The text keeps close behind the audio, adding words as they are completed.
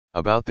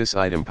About this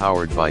item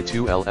powered by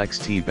two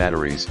LXT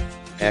batteries,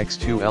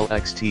 X2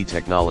 LXT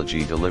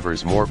technology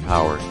delivers more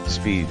power,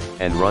 speed,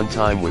 and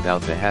runtime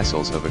without the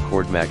hassles of a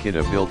cord.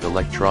 Makita built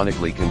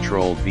electronically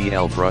controlled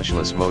BL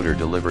brushless motor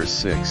delivers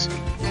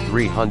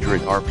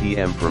 6,300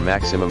 RPM for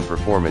maximum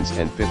performance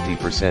and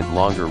 50%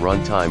 longer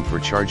runtime for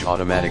charge.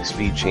 Automatic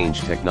speed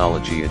change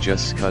technology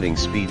adjusts cutting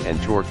speed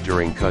and torque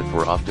during cut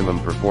for optimum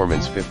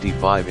performance.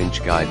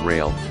 55-inch guide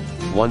rail,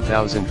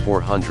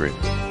 1400.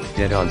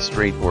 Dead-on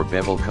straight or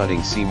bevel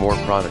cutting. See more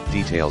product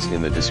details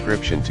in the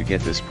description to get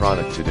this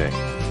product today.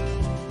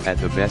 At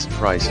the best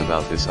price.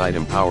 About this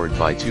item powered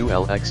by two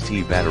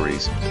LXT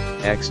batteries,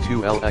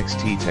 X2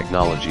 LXT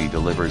technology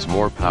delivers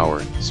more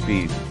power,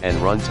 speed, and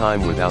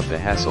runtime without the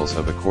hassles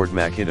of a cord.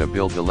 Makita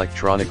built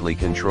electronically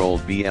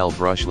controlled BL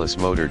brushless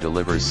motor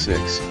delivers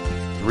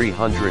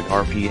 6,300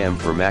 RPM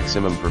for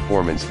maximum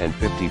performance and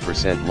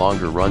 50%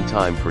 longer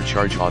runtime for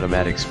charge.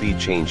 Automatic speed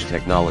change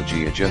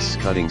technology adjusts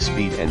cutting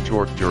speed and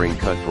torque during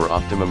cut for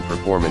optimum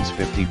performance.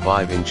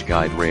 55-inch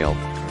guide rail,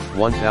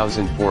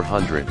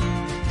 1400.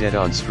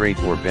 Dead-on straight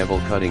or bevel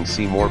cutting.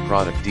 See more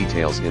product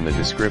details in the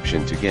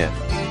description to get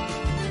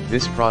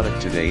this product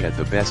today at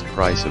the best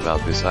price.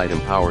 About this item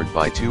powered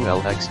by two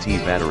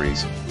LXT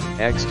batteries,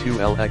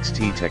 X2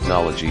 LXT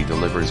technology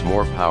delivers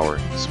more power,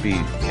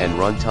 speed, and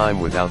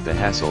runtime without the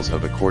hassles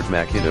of a cord.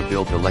 Makita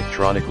built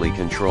electronically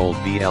controlled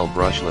BL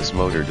brushless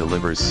motor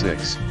delivers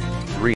 6,300